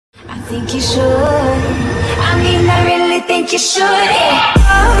I think you should. I mean, I really think you should. Yeah.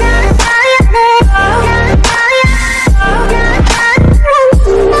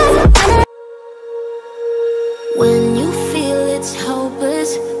 When you feel it's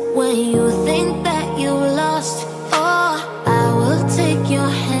hopeless, when you think that you lost, oh, I will take your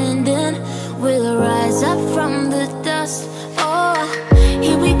hand and we'll rise up from the dust. Oh,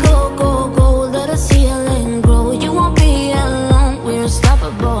 here we go, go, go, let us heal and grow. You won't be alone, we're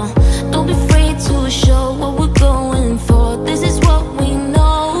unstoppable. Don't be afraid to show what we're going for. This is what we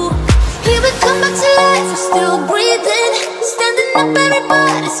know. Here we come back to life, we're still breathing. Standing up,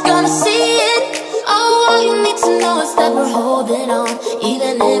 everybody's gonna see it. Oh, all you need to know is that we're holding on.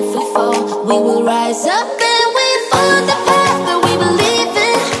 Even if we fall, we will rise up and we follow the path that we believe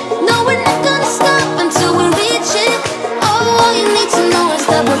in. No, we're not gonna stop until we reach it. Oh, all you need to know is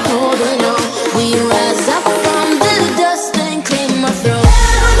that we're holding on. We rise up from the dust and claim our throne.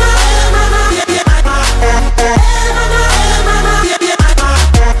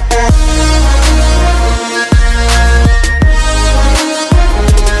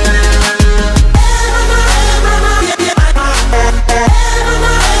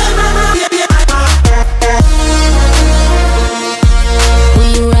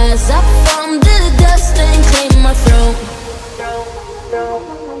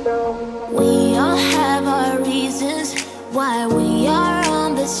 We all have our reasons why we are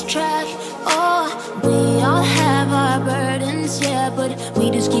on this track. Oh, we all have our burdens, yeah, but we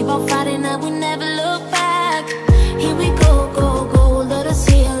just keep on fighting and we never look back. Here we go, go, go, let us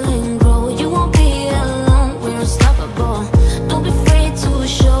heal and grow. You won't be alone, we're unstoppable. Don't be afraid to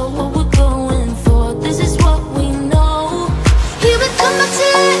show what we're going for. This is what we know. Here we come back to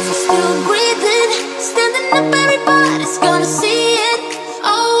life, we're still breathing. Standing up, everybody's gonna see it.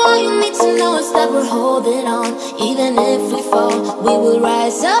 Oh, all you need to know is that we're holding on. Even if we fall, we will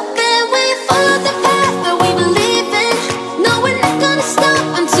rise up and we follow the path that we believe in. No, we're not gonna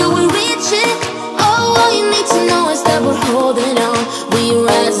stop until we reach it. Oh, all you need to know is that we're holding on. We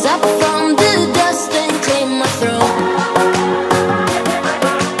rise up from the dust and claim our throne.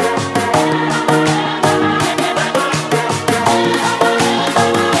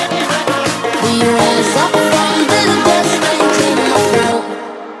 We rise up from the dust and claim our throne.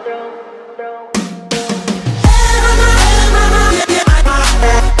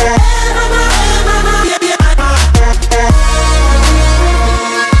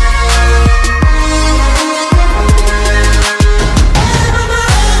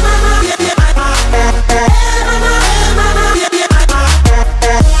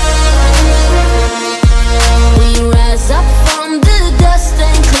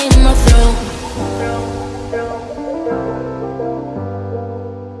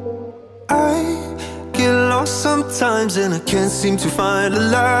 Sometimes and I can't seem to find a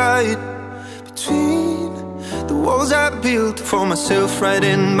light between the walls I built for myself right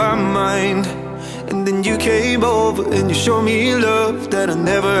in my mind. And then you came over and you showed me love that I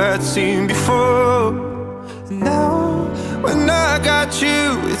never had seen before. And now when I got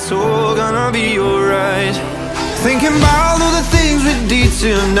you, it's all gonna be alright. Thinking about all the things we did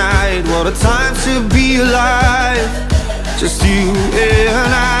tonight. What a time to be alive. Just you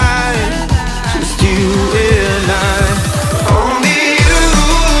and I. Just you and I. Only you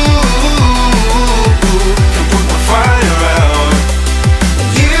can put my fire out.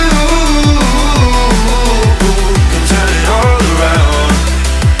 You can turn it all around.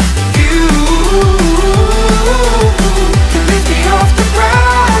 You can lift me off the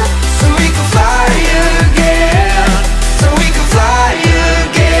ground, so we can fly again. So we can fly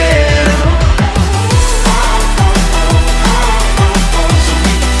again. So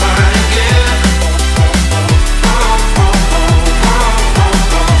we can fly again.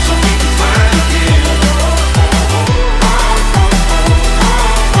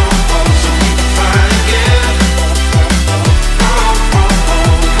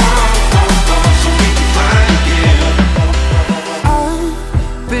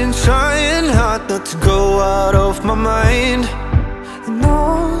 Not to go out of my mind. And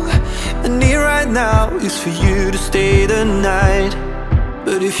all I need right now is for you to stay the night.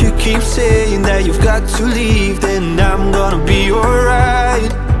 But if you keep saying that you've got to leave, then I'm gonna be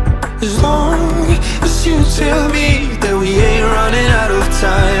alright. As long as you tell me that we ain't running out of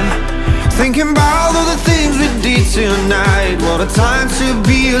time. Thinking about all the things we did tonight. What a time to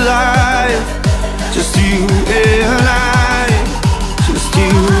be alive. Just you and I. Just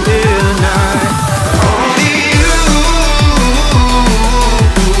you and I. Only you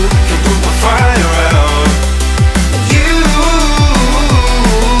can put my fire out. You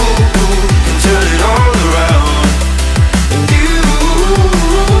can turn it all around. And you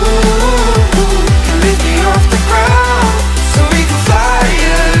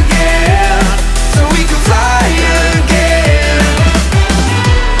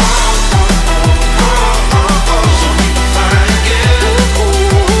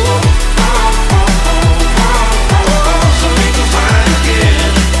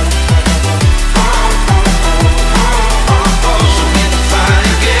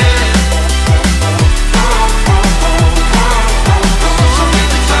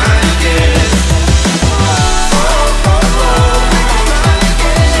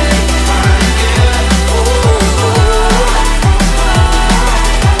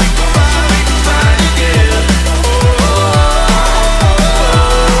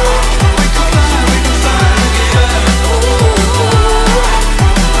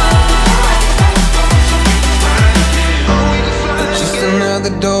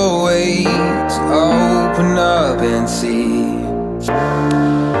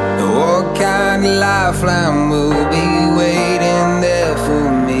lifeline will be waiting there for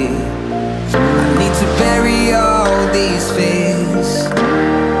me. I need to bury all these fears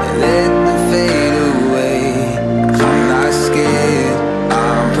and let them fade away. I'm not scared,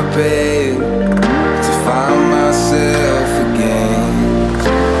 I'm prepared to find myself again.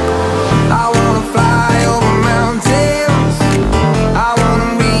 I wanna fly over mountains, I wanna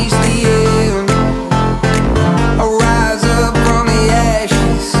reach the end. I'll rise up from the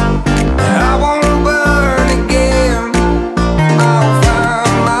ashes, I wanna burn again. I'll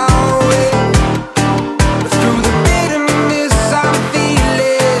find my way through the bitterness I'm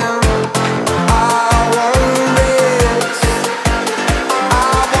feeling. I won't rest,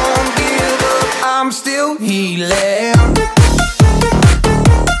 I won't give up, I'm still healing.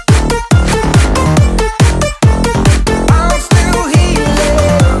 I'm still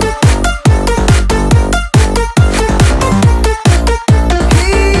healing.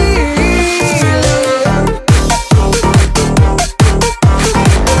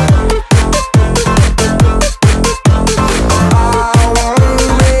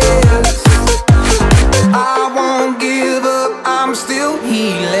 I won't give up, I'm still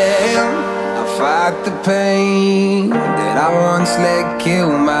healing. I fight the pain that I once let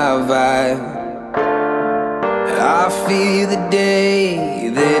kill my vibe. I fear the day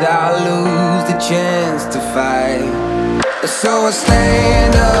that I lose the chance to fight. So I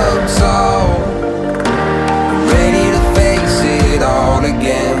stand up tall, ready to face it all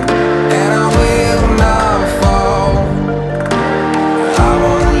again. And I will not fall, I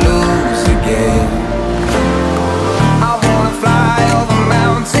won't lose again. I wanna fly over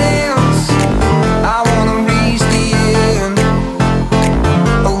mountains, I wanna reach the end.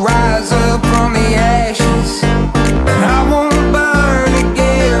 I'll rise up from the ashes, and I won't burn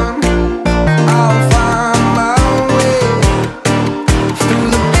again. I'll find my way through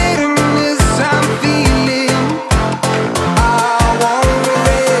the bitterness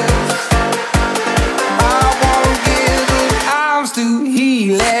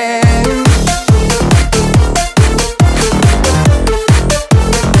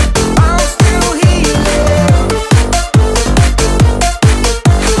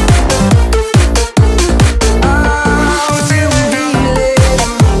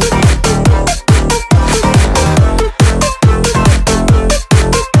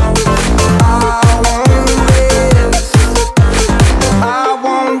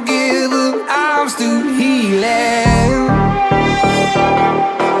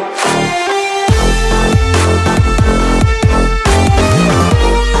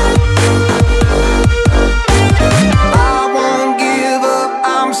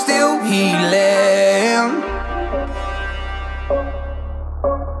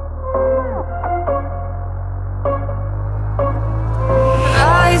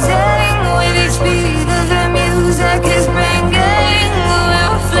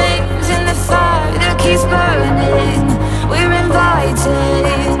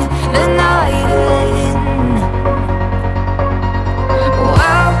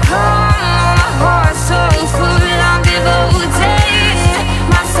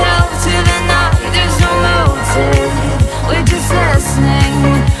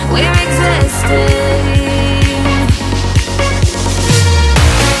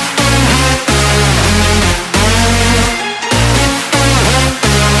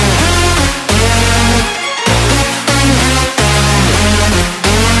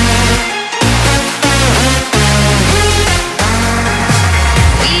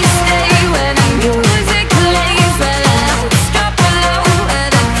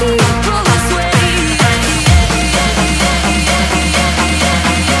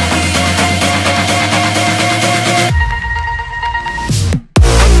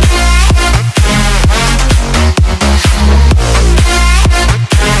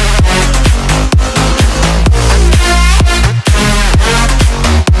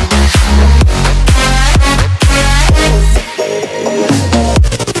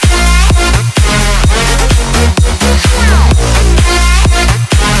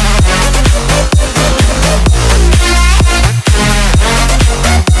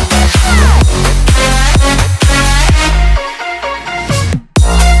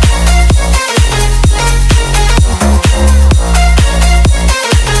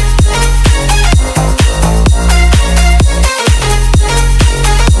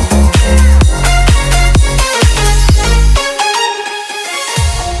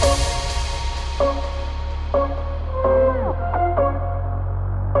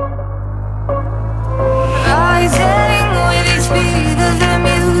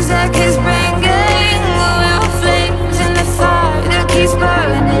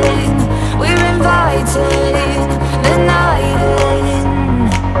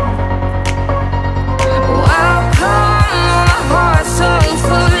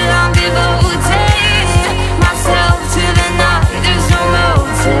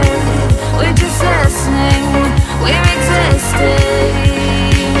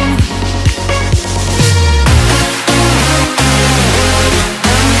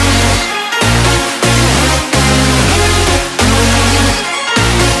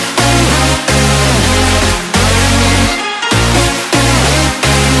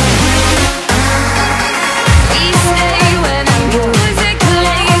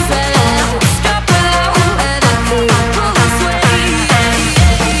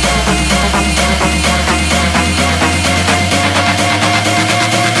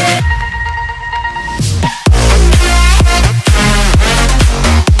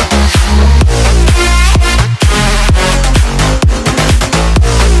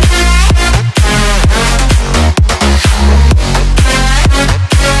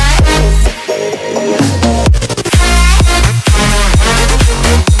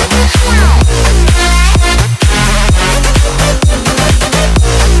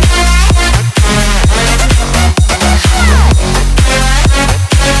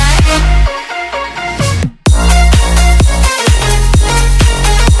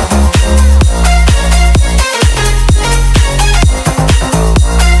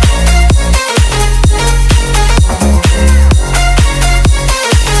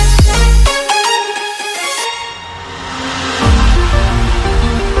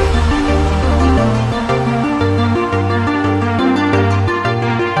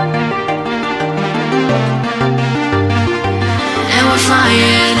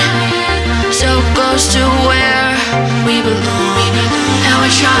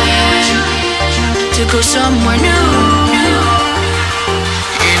to go somewhere new.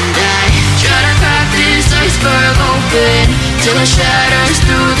 And I try to crack this iceberg open till it shatters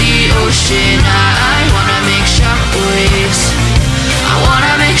through the ocean. I wanna make shockwaves. I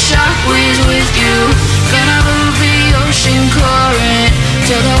wanna make shockwaves with you. Gonna move the ocean current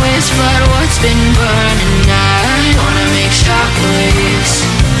till the waves flood what's been burning. I wanna make shockwaves.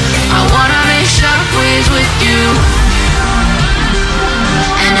 I wanna make shockwaves with you.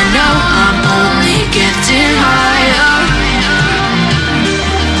 And I know I'm only getting higher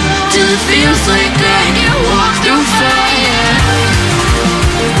till it feels like I can walk through fire.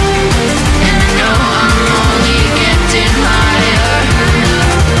 And I know I'm only getting higher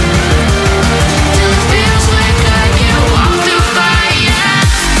till it feels like I can walk through fire.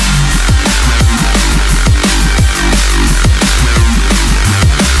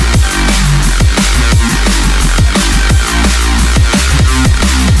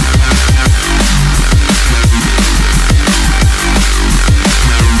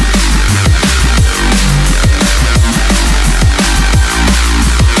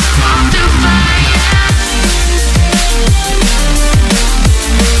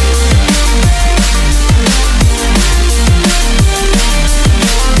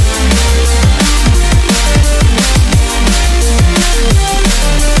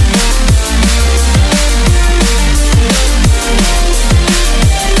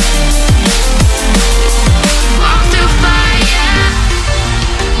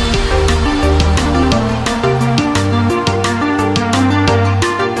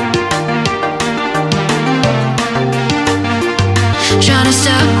 Trying to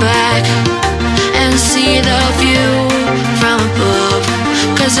step back and see the view from above,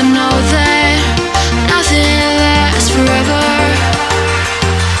 'cause I know that nothing lasts forever.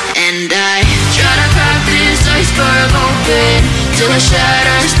 And I try to crack this iceberg open till it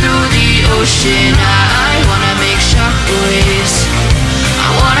shatters through the ocean. I wanna make shockwaves. I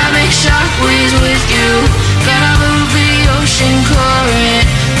wanna make shockwaves with you. Gonna move the ocean current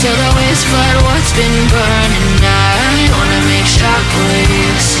till the waves flood what's been burning. I wanna make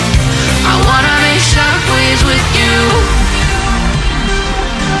shockwaves. I wanna make shockwaves with you.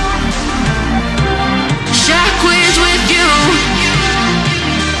 Shockwaves with you.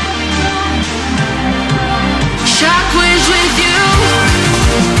 Shockwaves with you.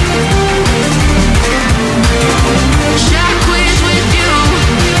 Shockwaves with you.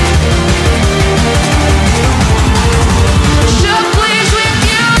 Shockwaves with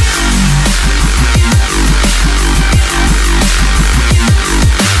you.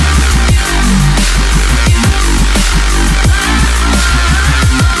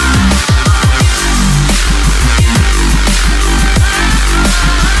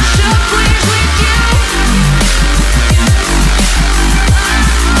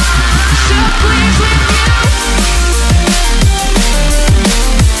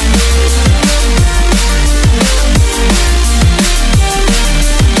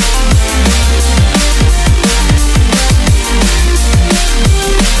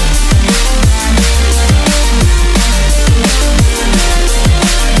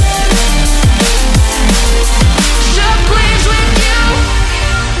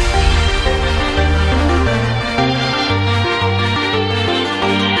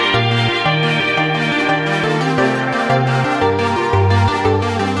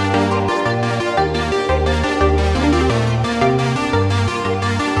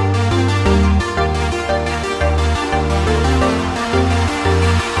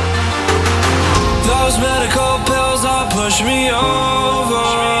 push me over.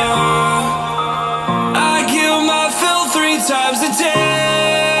 I kill my fill 3 times a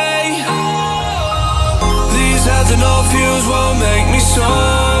day. These ethanol fumes won't make me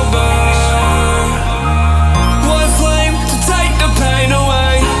sober.